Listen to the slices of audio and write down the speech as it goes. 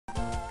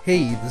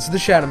Hey, this is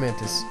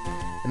TheShadowMantis,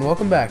 and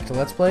welcome back to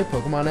Let's Play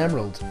Pokemon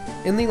Emerald.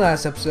 In the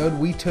last episode,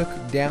 we took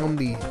down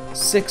the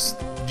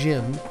 6th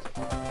gym,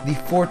 the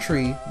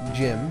 4-tree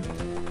gym,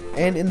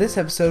 and in this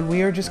episode,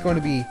 we are just going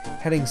to be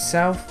heading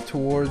south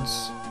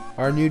towards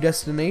our new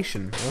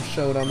destination. I'll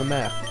show it on the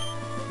map.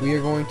 We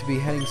are going to be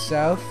heading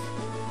south,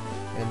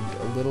 and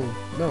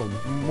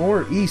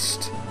more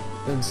east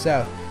than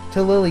south,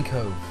 to Lily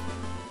Cove,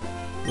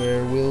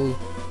 where we'll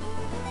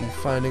be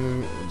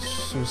finding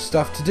some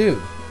stuff to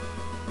do.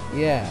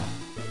 Yeah.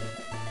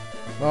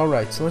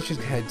 Alright, so let's just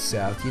head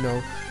south,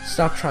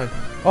 stop trying.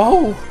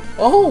 An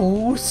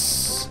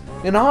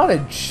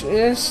Oddish.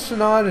 It's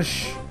an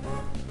Oddish.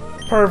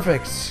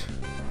 Perfect.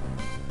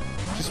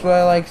 Just what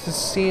I like to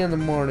see in the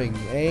morning,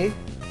 eh?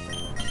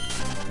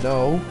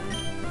 No.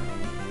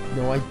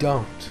 No, I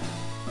don't.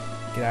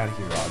 Get out of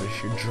here,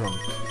 Oddish, you're drunk.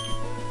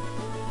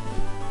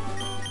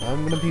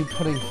 I'm gonna be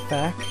putting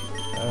Fack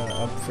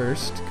up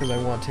first, because I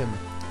want him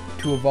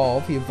to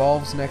evolve. He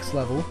evolves next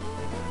level.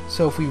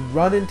 So if we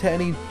run into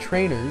any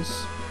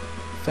trainers,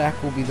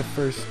 Fack will be the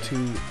first to...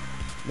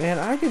 Man,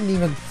 I didn't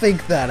even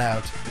think that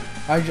out.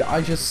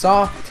 I just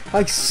saw...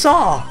 I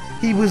saw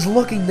he was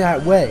looking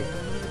that way.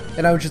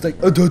 And I was just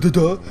like,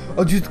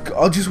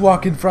 I'll just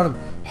walk in front of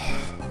him.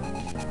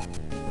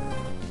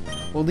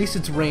 Well, at least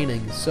it's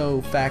raining,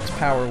 so Fack's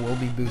power will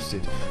be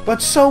boosted.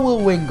 But so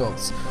will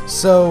Wingle's.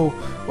 So,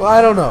 well,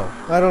 I don't know.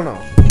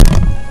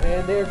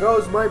 And there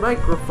goes my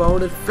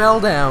microphone. It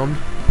fell down.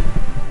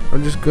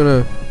 I'm just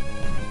gonna...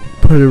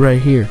 put it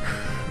right here,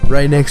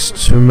 right next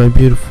to my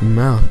beautiful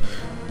mouth.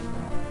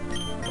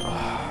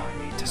 Oh, I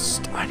need to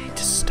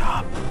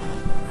stop.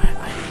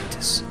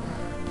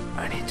 I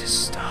need to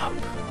stop.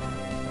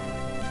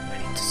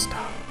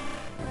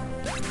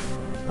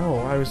 Oh,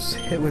 I was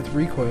hit with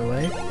recoil,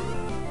 eh?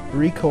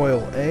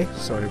 Recoil, eh?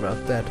 Sorry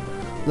about that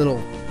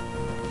little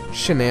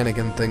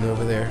shenanigan thing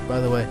over there.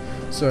 By the way,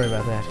 sorry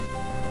about that.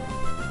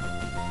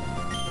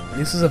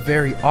 This is a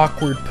very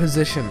awkward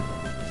position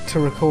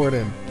to record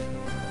in.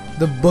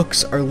 The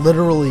books are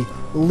literally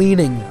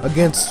leaning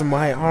against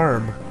my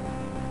arm.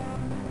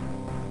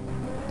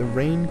 The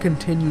rain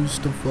continues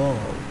to fall.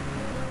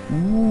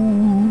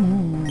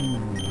 Ooh,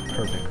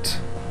 perfect.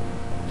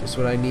 Just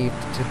what I need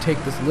to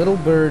take this little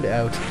bird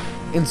out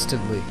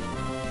instantly.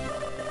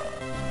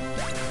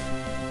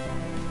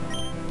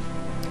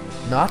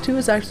 Natu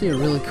is actually a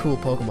really cool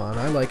Pokemon.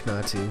 I like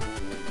Natu.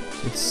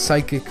 It's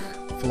psychic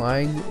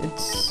flying.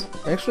 It's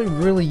actually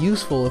really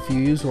useful if you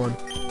use one.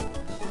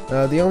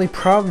 The only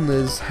problem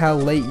is how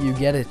late you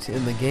get it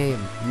in the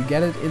game. You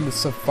get it in the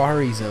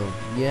Safari Zone.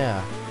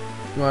 Yeah.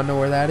 You wanna know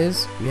where that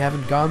is? We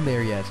haven't gone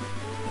there yet.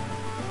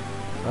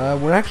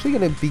 We're actually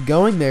gonna be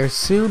going there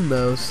soon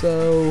though,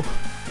 so...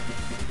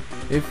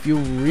 if you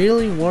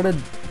really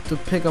wanted to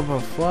pick up a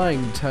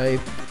flying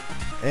type,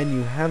 and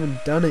you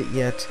haven't done it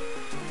yet,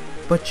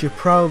 but you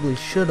probably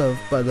should have,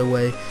 by the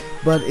way,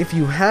 but if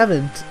you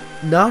haven't,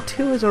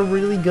 Natu is a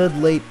really good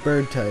late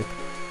bird type.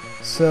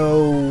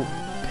 So...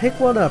 pick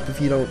one up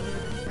if you don't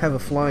have a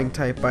flying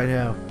type by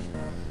now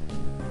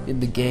in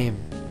the game,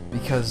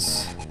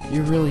 because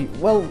you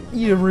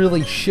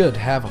really should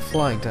have a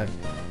flying type,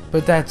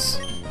 but that's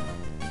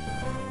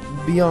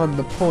beyond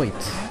the point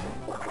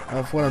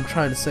of what I'm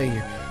trying to say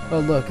here. Oh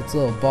look, it's a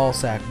little ball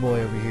sack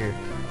boy over here.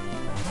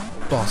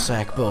 Ball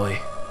sack boy.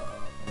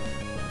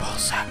 Ball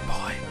sack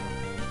boy.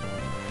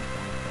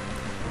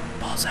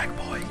 Ball sack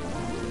boy.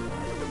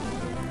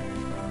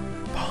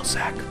 Ball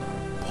sack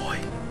boy.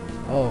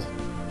 Oh,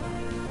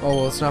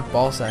 well, it's not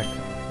ball sack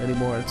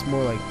anymore. It's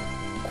more like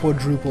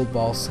quadruple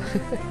ball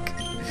sack.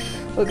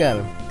 Look at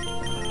him.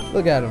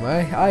 Look at him.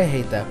 I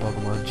hate that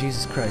Pokemon.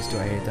 Jesus Christ, do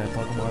I hate that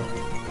Pokemon.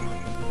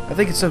 I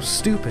think it's so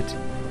stupid.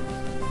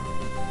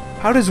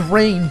 How does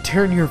rain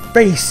turn your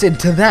face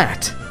into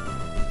that?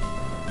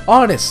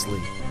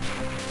 Honestly.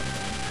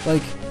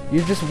 Like,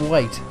 you're just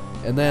white,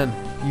 and then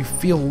you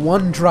feel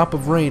one drop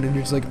of rain, and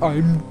you're just like,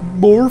 I'm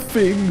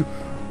morphing.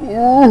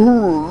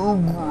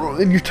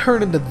 And you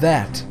turn into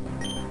that.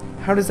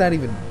 How does that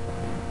even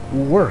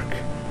work?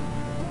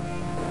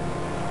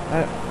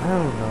 I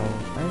don't know.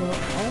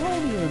 I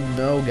don't even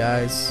know,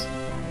 guys.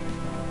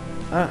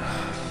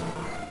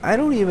 I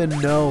don't even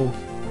know.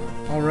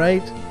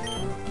 Alright?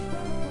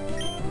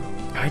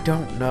 I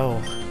don't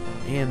know.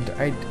 And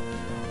I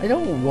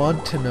don't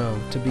want to know,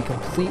 to be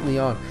completely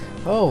honest.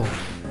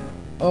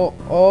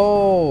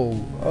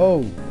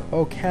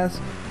 Cass.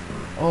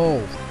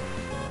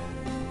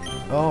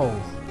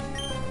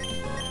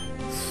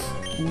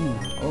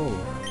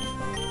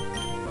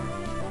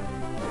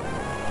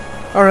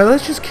 Alright,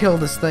 let's just kill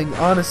this thing.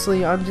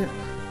 Honestly, I'm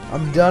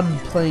done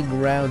playing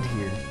around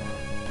here.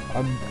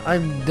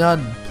 I'm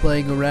done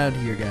playing around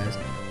here, guys.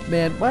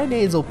 Man, my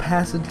nasal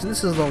passage,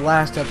 this is the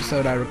last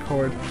episode I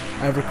record.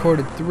 I've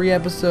recorded 3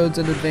 episodes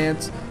in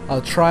advance.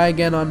 I'll try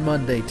again on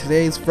Monday.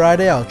 Today's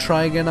Friday, I'll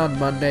try again on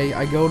Monday.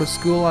 I go to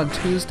school on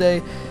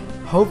Tuesday.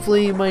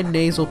 Hopefully my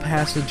nasal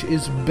passage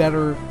is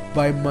better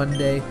by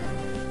Monday.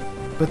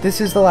 But this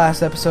is the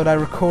last episode I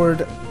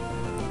record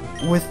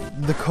with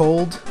the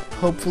cold,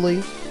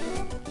 hopefully.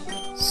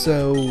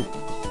 So,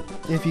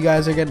 if you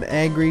guys are getting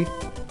angry,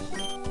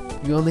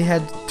 you only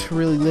had to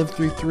really live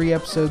through 3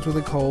 episodes with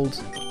a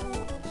cold.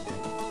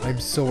 I'm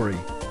sorry.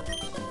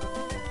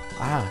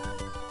 Uh-oh.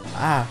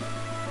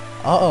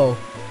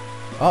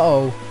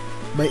 Uh-oh.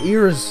 My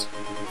ear is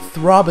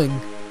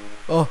throbbing.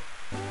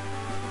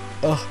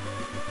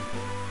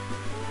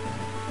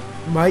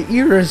 My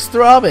ear is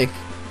throbbing.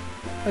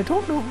 I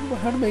don't know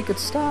how to make it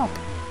stop.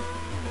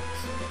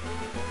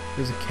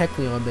 There's a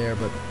Kecleon there,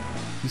 but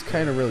he's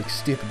kind of really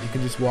stupid. You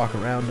can just walk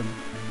around him.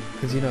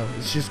 Because, you know,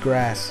 it's just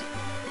grass.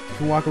 You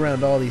can walk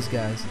around all these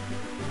guys.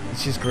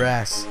 It's just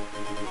grass.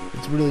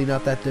 It's really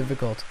not that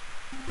difficult.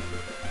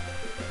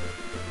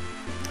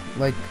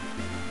 Like,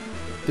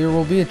 there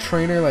will be a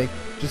trainer, like,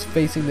 just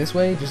facing this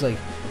way. Just like,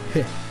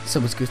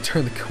 someone's gonna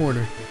turn the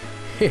corner.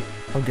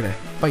 I'm gonna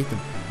fight them.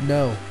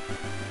 No.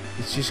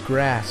 It's just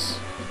grass.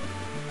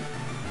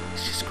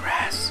 It's just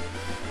grass.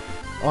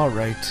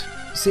 Alright.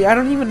 See, I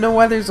don't even know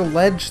why there's a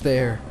ledge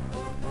there.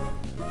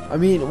 I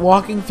mean,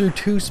 walking through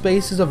 2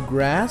 spaces of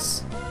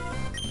grass?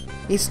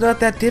 It's not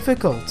that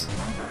difficult.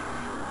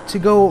 To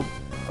go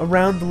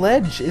around the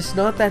ledge, it's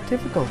not that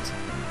difficult.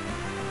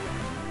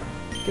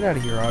 Get out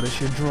of here,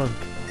 Oddish, you're drunk.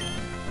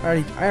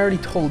 I already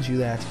told you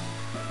that.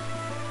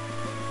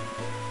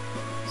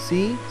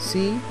 See?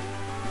 See?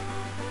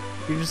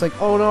 You're just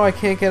like, oh no, I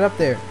can't get up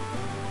there.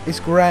 It's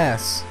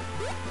grass.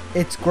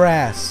 It's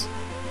grass.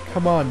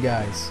 Come on,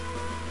 guys.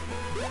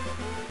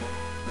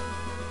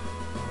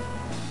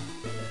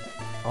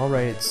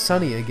 Alright, it's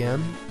sunny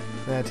again.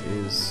 That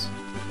is...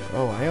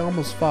 Oh, I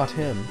almost fought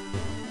him.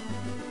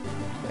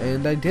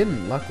 And I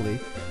didn't, luckily.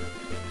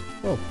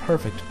 Oh,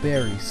 perfect.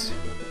 Berries.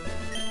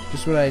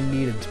 Just what I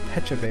needed.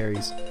 Pecha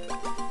berries.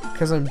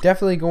 Because I'm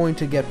definitely going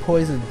to get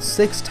poisoned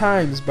 6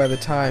 times by the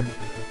time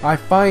I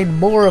find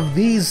more of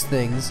these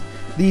things.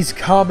 These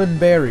common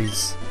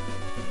berries.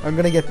 I'm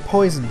going to get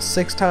poisoned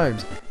 6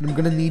 times. And I'm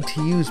going to need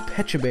to use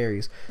Pecha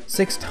berries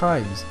 6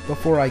 times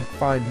before I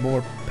find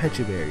more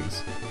Pecha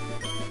berries.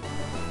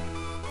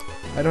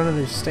 I don't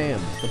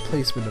understand the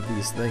placement of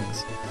these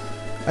things.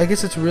 I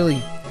guess it's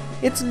really...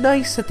 It's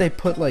nice that they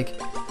put, like,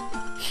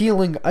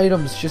 healing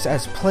items just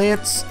as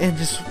plants and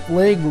just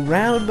laying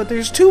around, but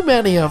there's too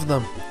many of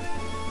them.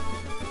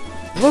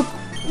 Look,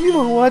 you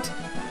know what?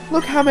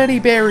 Look how many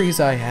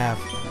berries I have.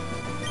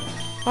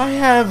 I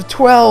have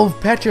 12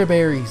 Pecha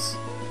berries.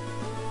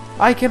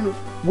 I can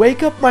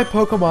wake up my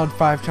Pokemon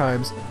 5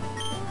 times,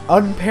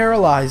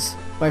 unparalyze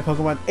my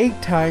Pokemon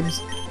 8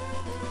 times,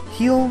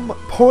 heal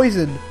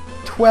poison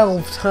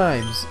 12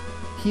 times,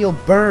 heal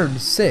burn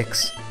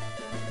 6,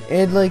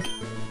 and like,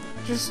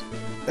 just,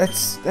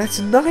 that's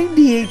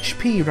 90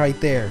 HP right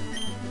there.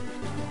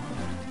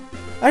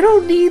 I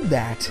don't need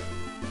that.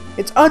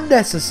 It's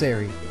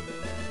unnecessary.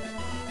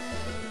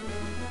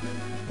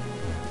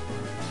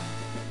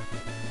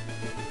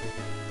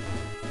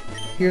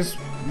 Here's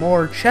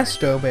more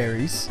Chesto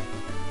berries.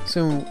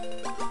 So,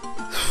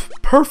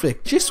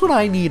 perfect. Just what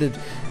I needed.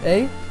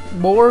 Eh?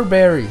 More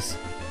berries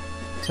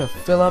to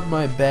fill up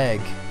my bag.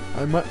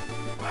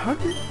 How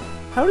do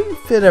you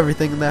fit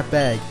everything in that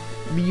bag?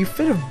 I mean, you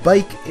fit a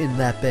bike in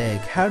that bag.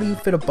 How do you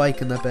fit a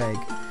bike in that bag?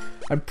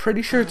 I'm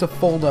pretty sure it's a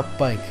fold-up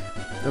bike.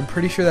 I'm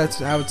pretty sure that's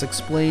how it's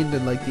explained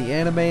in like the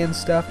anime and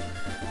stuff.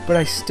 But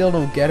I still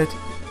don't get it.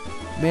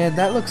 Man,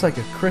 that looks like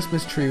a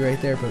Christmas tree right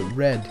there, but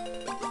red.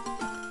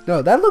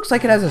 No, that looks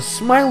like it has a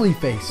smiley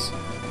face.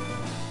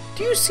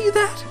 Do you see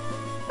that?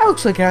 That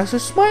looks like it has a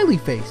smiley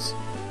face.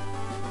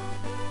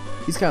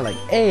 He's kind of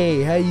like,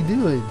 hey, how you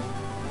doing?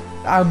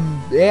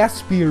 I'm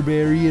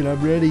Aspearberry and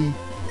I'm ready.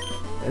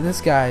 And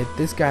this guy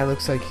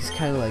looks like he's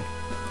kind of like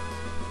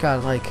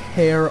got like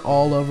hair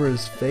all over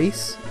his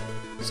face,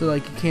 so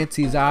like you can't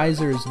see his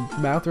eyes or his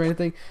mouth or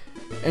anything.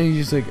 And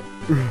he's just like,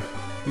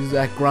 he's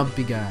that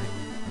grumpy guy.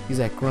 He's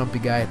that grumpy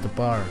guy at the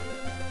bar.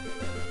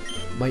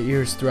 My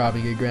ear's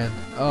throbbing again.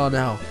 Oh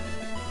no.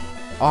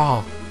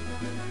 Oh,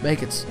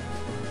 make it.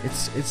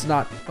 It's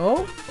not.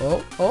 Oh.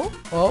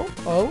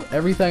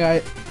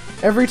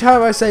 Every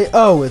time I say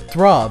oh, it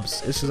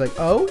throbs. It's just like,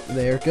 oh,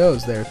 there it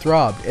goes. There,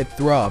 throbbed. It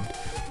throbbed.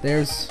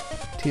 There's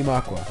Team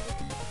Aqua.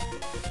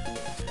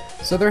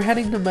 So they're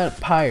heading to Mount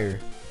Pyre.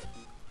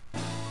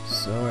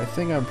 So I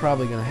think I'm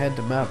probably gonna head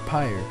to Mount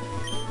Pyre.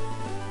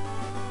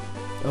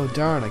 Oh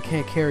darn, I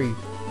can't carry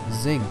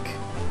zinc.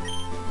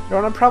 No,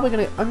 I'm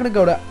gonna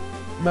go to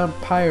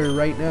Mount Pyre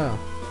right now.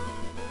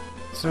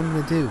 That's what I'm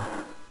gonna do.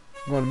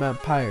 I'm going to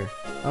Mount Pyre.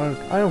 I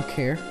don't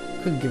care.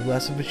 Couldn't give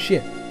less of a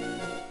shit.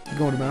 I'm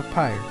going to Mount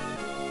Pyre.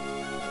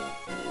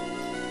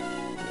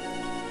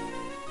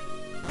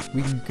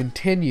 We can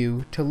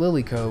continue to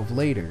Lily Cove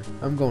later.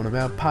 I'm going to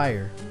Mount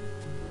Pyre.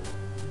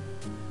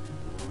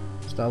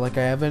 It's not like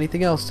I have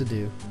anything else to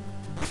do.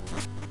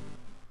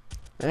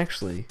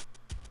 Actually.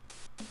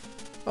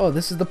 Oh,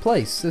 this is the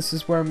place. This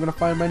is where I'm going to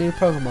find my new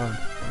Pokemon.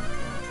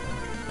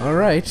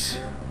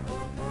 Alright.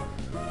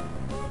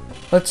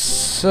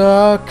 Let's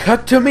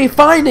cut to me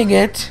finding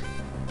it.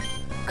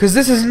 Because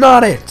this is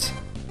not it.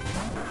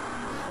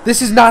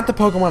 This is not the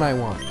Pokemon I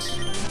want.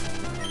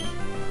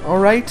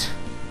 Alright.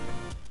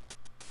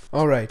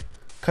 Alright.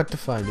 Cut to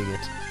finding it.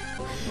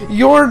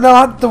 You're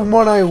not the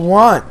one I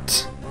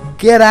want!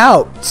 Get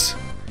out!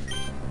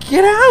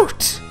 Get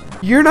out!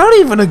 You're not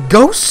even a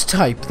ghost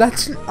type!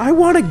 I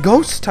want a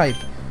ghost type!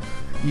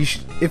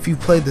 If you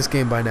played this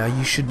game by now,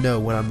 you should know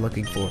what I'm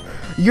looking for.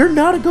 You're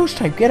not a ghost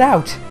type, get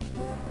out!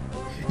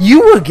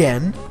 You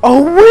again? A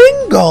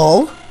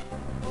Wingull?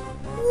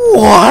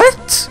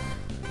 What?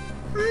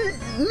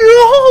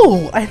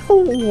 No! I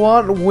don't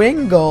want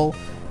Wingull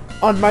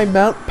on my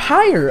Mount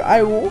Pyre.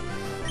 I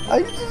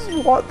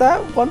just want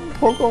that one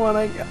Pokemon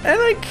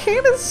and I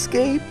can't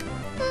escape.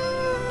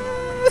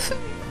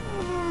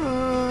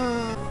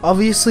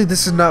 Obviously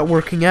this is not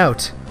working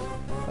out.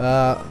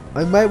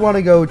 I might want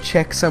to go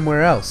check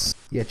somewhere else.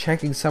 Yeah,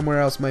 checking somewhere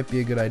else might be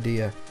a good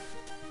idea.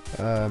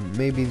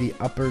 Maybe the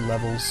upper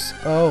levels.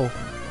 Oh.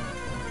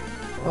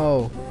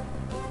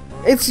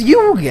 It's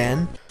you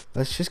again!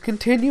 Let's just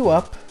continue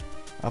up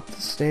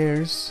the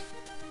stairs.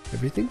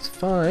 Everything's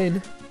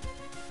fine.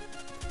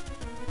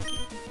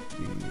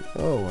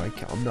 Oh,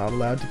 I'm not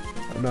allowed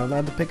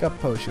to pick up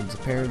potions,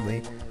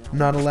 apparently. I'm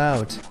not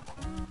allowed.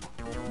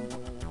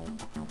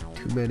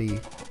 Too many.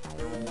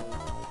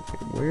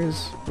 Okay,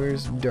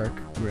 where's dark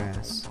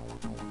grass?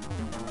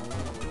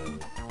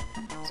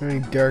 Is there any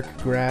dark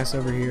grass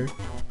over here?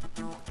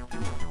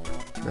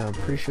 No, I'm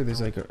pretty sure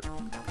there's like a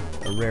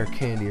rare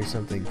candy or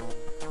something.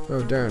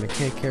 Oh darn, I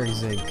can't carry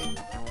zinc.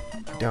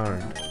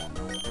 Darn.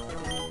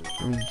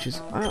 I mean,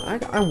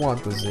 I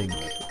want the zinc.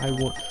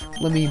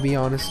 Let me be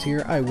honest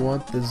here, I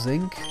want the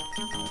zinc.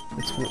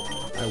 That's what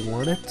I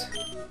want it.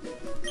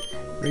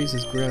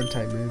 Raises ground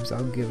type moves,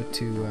 I'll give it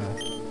to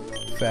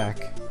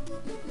Fack.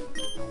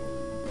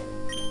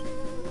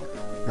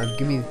 Now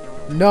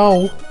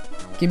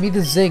give me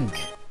the zinc.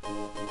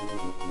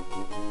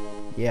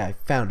 Yeah, I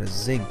found a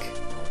zinc.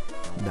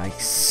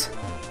 Nice.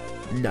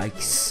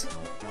 Nice.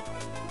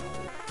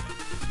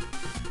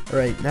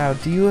 Alright, now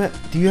do you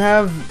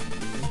have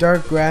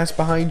dark grass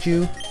behind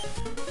you?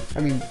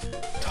 I mean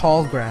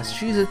tall grass.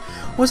 Jesus,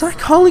 was I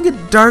calling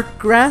it dark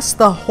grass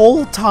the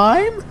whole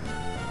time?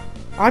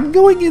 I'm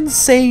going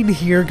insane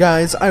here,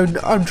 guys.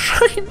 I'm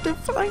trying to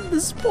find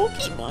this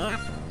Pokemon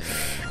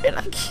and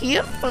I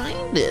can't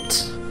find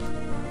it.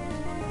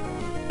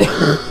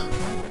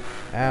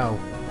 Ow.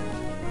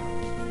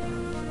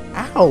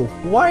 Ow,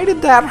 why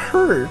did that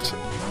hurt?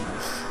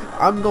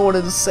 I'm going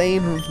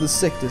insane with the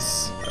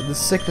sickness. The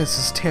sickness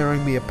is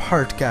tearing me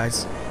apart,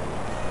 guys.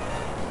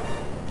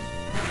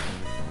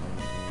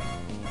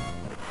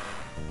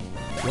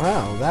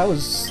 Wow, that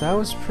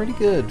was pretty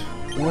good.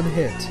 One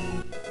hit.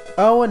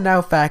 Oh, and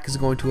now Fack is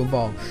going to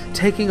evolve,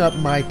 taking up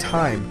my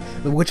time,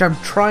 which I'm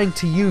trying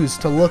to use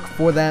to look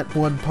for that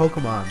one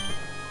Pokemon.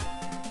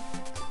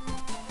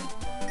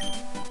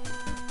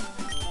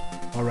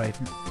 Alright,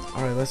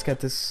 let's get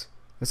this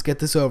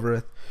over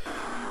with.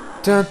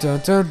 Dun dun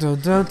dun dun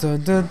dun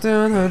dun dun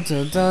dun dun dun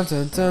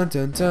dun dun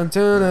dun dun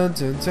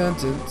dun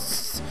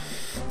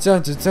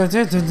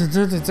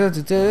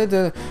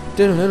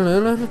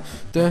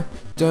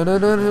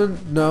dun.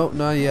 No,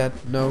 not yet.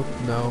 No.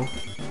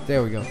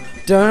 There we go.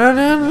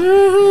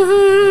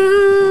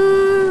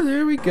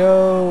 There we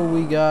go.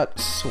 We got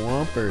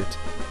Swampert.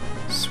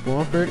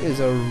 Swampert is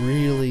a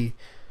really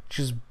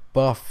just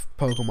buff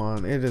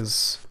Pokemon. It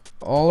is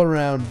all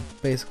around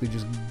basically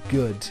just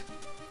good.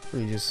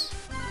 Let me just...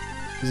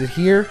 Is it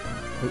here?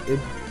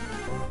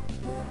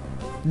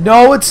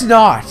 No, it's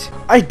not!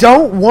 I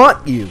don't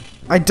want you!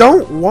 I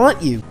don't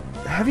want you!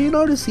 Have you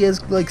noticed he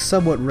has like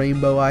somewhat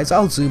rainbow eyes?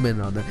 I'll zoom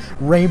in on that.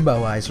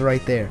 Rainbow eyes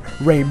right there.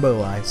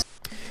 Rainbow eyes.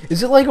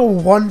 Is it like a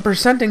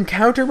 1%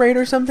 encounter rate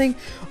or something?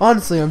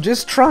 Honestly, I'm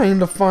just trying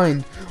to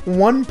find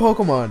one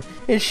Pokemon.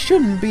 It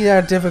shouldn't be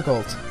that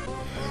difficult.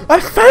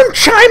 I found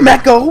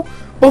Chimecho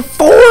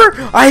before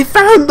I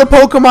found the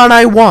Pokemon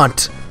I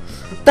want.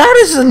 That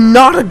is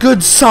not a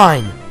good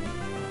sign.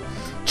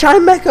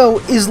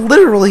 Chimecho is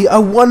literally a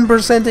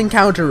 1%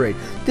 encounter rate.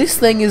 This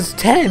thing is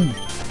 10.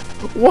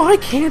 Why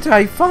can't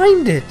I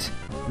find it?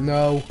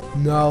 No.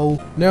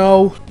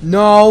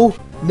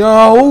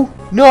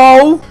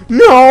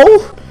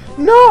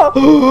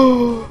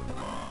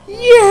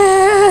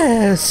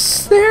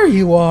 Yes! There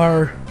you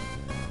are.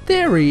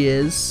 There he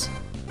is.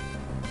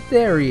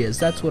 There he is.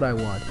 That's what I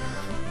want.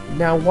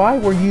 Now, why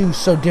were you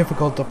so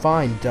difficult to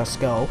find,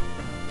 Duskull?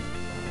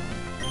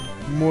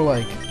 More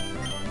like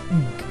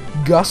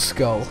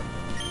Guskull.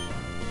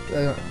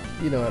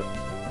 You know what?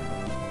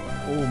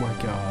 Oh my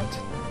god.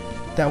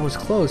 That was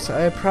close.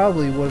 I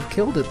probably would have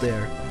killed it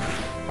there.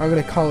 I'm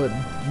gonna call it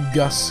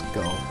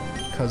Guskull.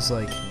 Because,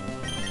 like,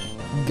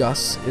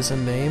 Gus is a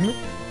name.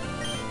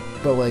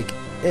 But, like,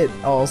 it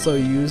also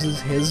uses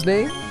his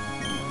name.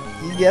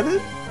 You get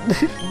it?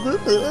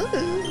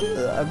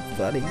 I'm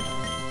funny.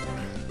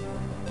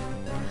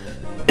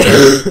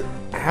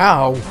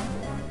 Ow.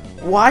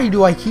 Why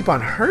do I keep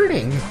on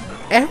hurting?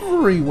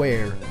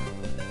 Everywhere.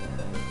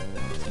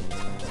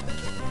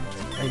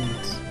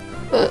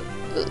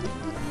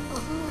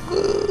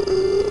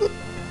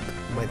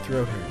 My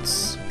throat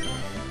hurts.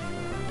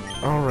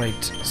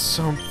 Alright,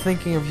 so I'm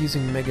thinking of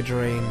using Mega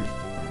Drain.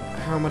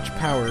 How much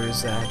power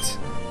is that?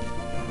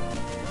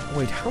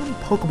 Wait, how many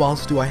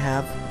Pokeballs do I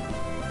have?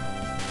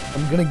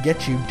 I'm gonna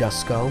get you,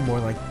 Duskull. More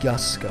like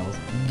Guskull.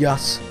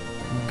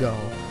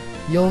 Gus-Gull.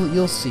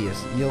 You'll see it.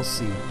 You'll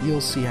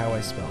see how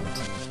I spell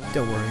it.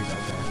 Don't worry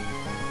about that.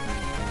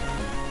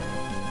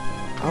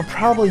 I'll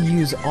probably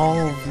use all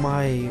of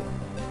my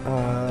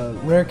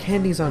rare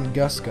candies on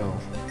Guskull.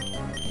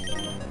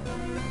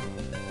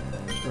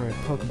 Alright,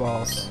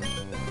 Pokeballs.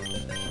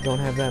 Don't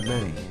have that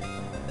many.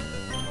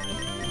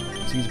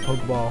 Let's use a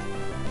Pokeball.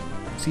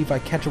 See if I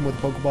catch him with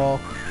a Pokeball.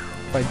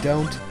 If I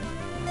don't,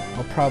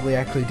 I'll probably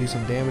actually do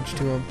some damage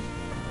to him.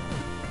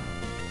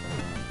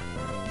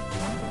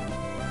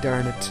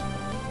 Darn it.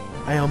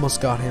 I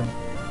almost got him.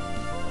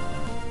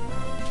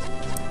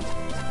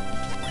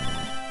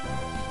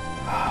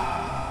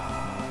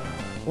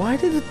 Why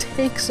did it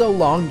take so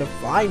long to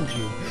find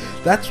you?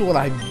 That's what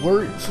I'm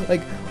worried.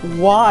 Like,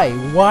 why?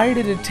 Why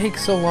did it take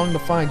so long to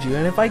find you?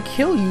 And if I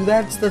kill you,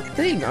 that's the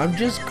thing. I'm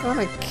just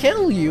gonna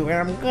kill you,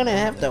 and I'm gonna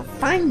have to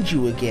find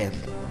you again.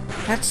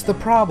 That's the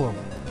problem.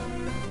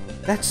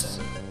 That's...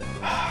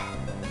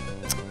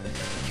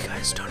 You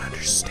guys don't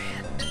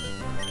understand.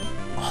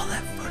 All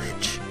that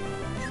footage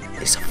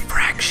is a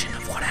fraction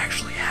of what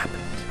actually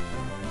happened.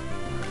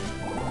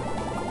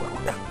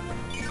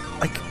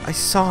 Like, I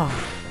saw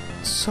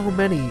so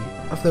many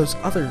of those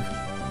other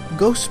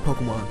ghost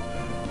Pokemon.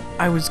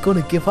 I was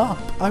gonna give up.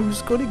 I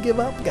was gonna give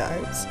up,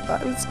 guys.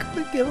 I was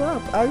gonna give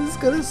up. I was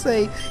gonna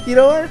say, you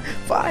know what?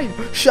 Fine.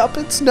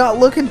 Shuppet's not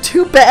looking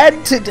too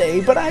bad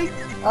today, but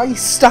I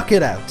stuck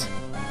it out.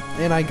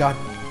 And I got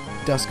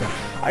Duskull.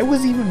 I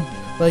was even,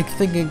 like,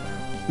 thinking,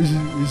 is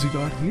he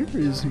not here?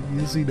 Is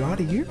he not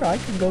here? I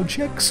can go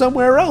check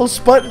somewhere else,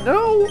 but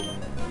no!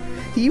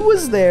 He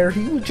was there.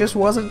 He just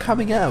wasn't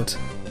coming out.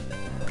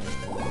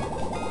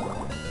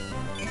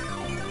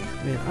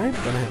 Man, I'm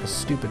gonna have a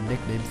stupid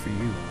nickname for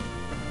you.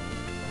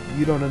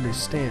 You don't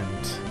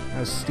understand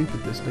how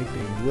stupid this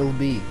nickname will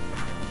be.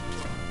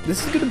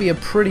 This is gonna be a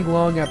pretty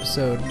long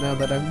episode now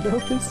that I've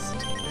noticed.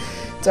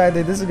 It's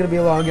either this is gonna be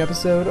a long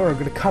episode or I'm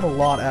gonna cut a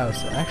lot out.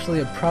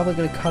 Actually, I'm probably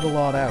gonna cut a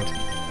lot out.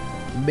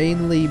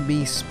 Mainly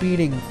me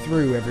speeding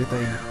through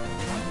everything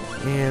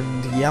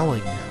and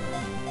yelling.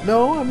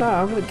 No, I'm not.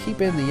 I'm gonna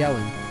keep in the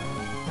yelling.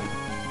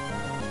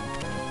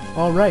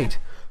 Alright,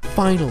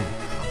 finally,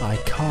 I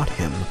caught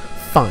him.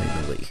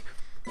 Finally.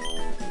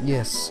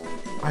 Yes,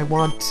 I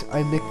want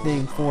a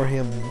nickname for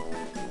him.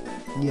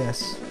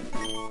 Yes.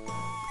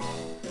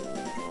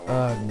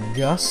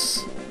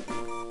 Gus?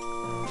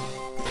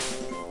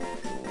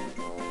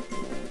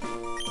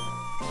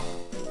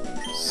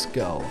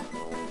 Skull.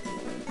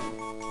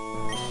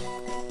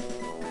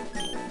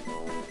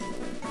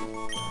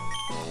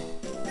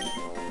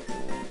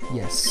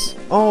 Yes.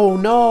 Oh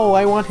no,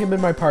 I want him in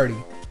my party.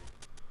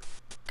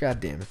 God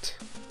damn it.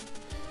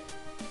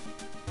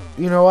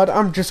 You know what?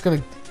 I'm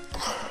gonna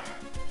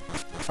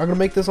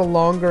make this a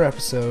longer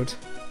episode.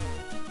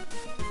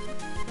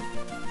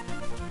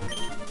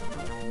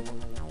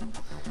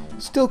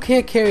 Still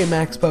can't carry a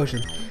max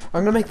potion.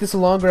 I'm gonna make this a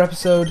longer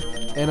episode,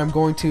 and I'm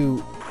going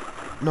to...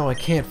 No, I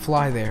can't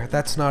fly there.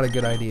 That's not a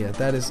good idea.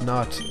 That is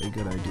not a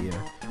good idea.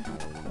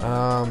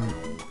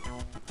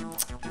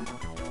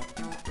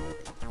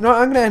 No,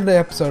 I'm gonna end the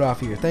episode off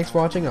here. Thanks for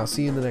watching. I'll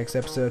see you in the next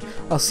episode.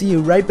 I'll see you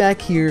right back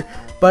here,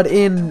 but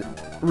in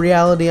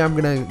reality, I'm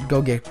gonna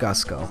go get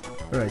Guskull.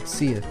 Alright,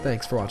 see you.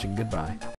 Thanks for watching. Goodbye.